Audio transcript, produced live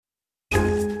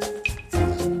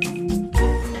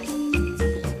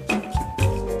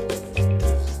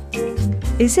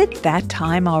Is it that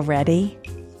time already?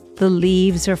 The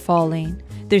leaves are falling,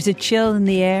 there's a chill in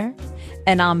the air,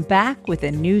 and I'm back with a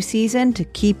new season to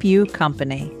keep you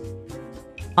company.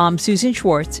 I'm Susan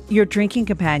Schwartz, your drinking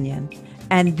companion,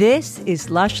 and this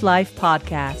is Lush Life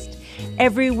Podcast.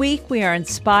 Every week we are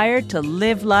inspired to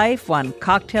live life one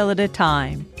cocktail at a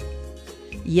time.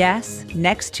 Yes,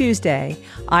 next Tuesday,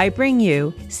 I bring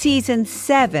you Season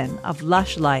 7 of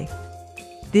Lush Life.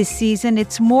 This season,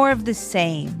 it's more of the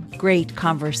same. Great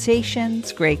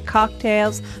conversations, great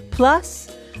cocktails, plus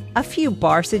a few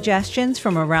bar suggestions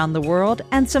from around the world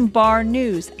and some bar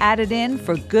news added in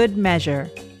for good measure.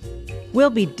 We'll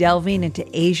be delving into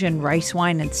Asian rice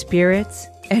wine and spirits,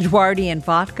 Edwardian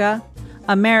vodka,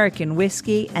 American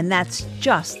whiskey, and that's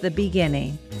just the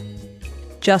beginning.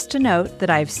 Just to note that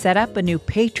I've set up a new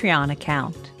Patreon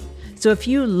account. So if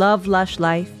you love Lush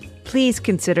Life, please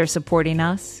consider supporting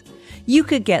us. You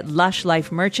could get Lush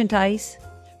Life merchandise,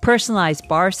 personalized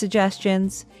bar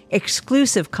suggestions,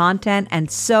 exclusive content,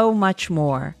 and so much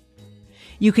more.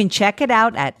 You can check it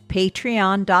out at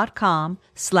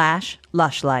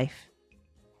patreon.com/lushlife.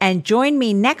 And join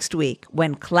me next week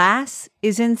when class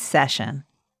is in session.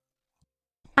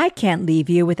 I can't leave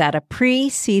you without a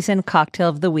pre-season cocktail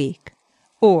of the week,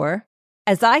 or,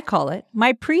 as I call it,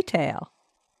 my pre-tail.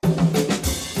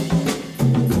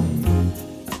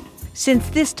 Since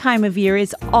this time of year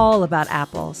is all about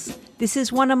apples, this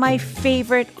is one of my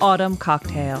favorite autumn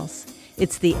cocktails.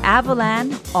 It's the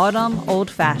Avalon Autumn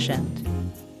Old Fashioned.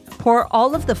 Pour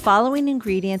all of the following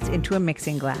ingredients into a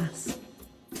mixing glass.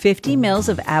 50 ml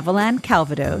of Avalon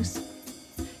Calvados,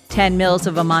 10 ml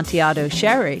of Amontillado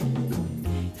Sherry,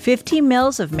 50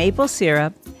 ml of maple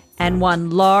syrup, and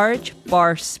 1 large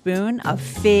bar spoon of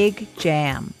fig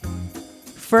jam.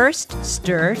 First,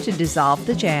 stir to dissolve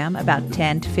the jam about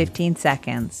 10 to 15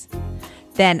 seconds.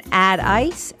 Then add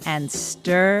ice and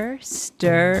stir,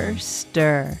 stir,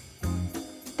 stir.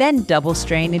 Then double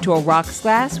strain into a rocks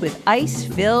glass with ice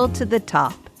filled to the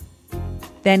top.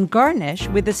 Then garnish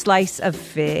with a slice of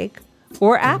fig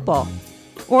or apple,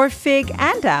 or fig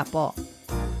and apple.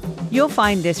 You'll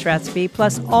find this recipe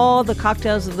plus all the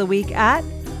cocktails of the week at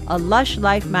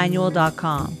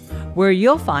alushlifemanual.com, where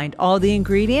you'll find all the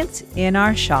ingredients in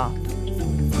our shop.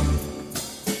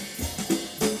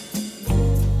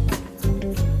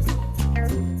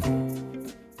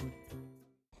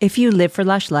 If you live for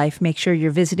Lush Life, make sure you're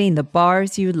visiting the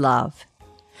bars you love.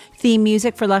 Theme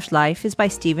music for Lush Life is by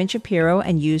Steven Shapiro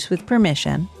and used with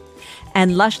permission.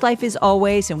 And Lush Life is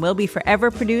always and will be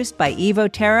forever produced by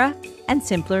Evo Terra and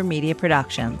Simpler Media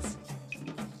Productions.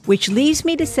 Which leaves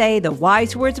me to say the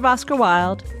wise words of Oscar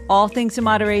Wilde, all things in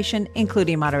moderation,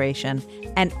 including moderation,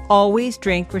 and always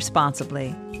drink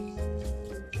responsibly.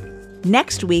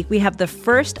 Next week, we have the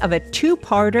first of a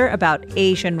two-parter about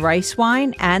Asian rice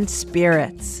wine and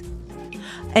spirits.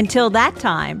 Until that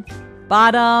time,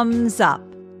 bottoms up.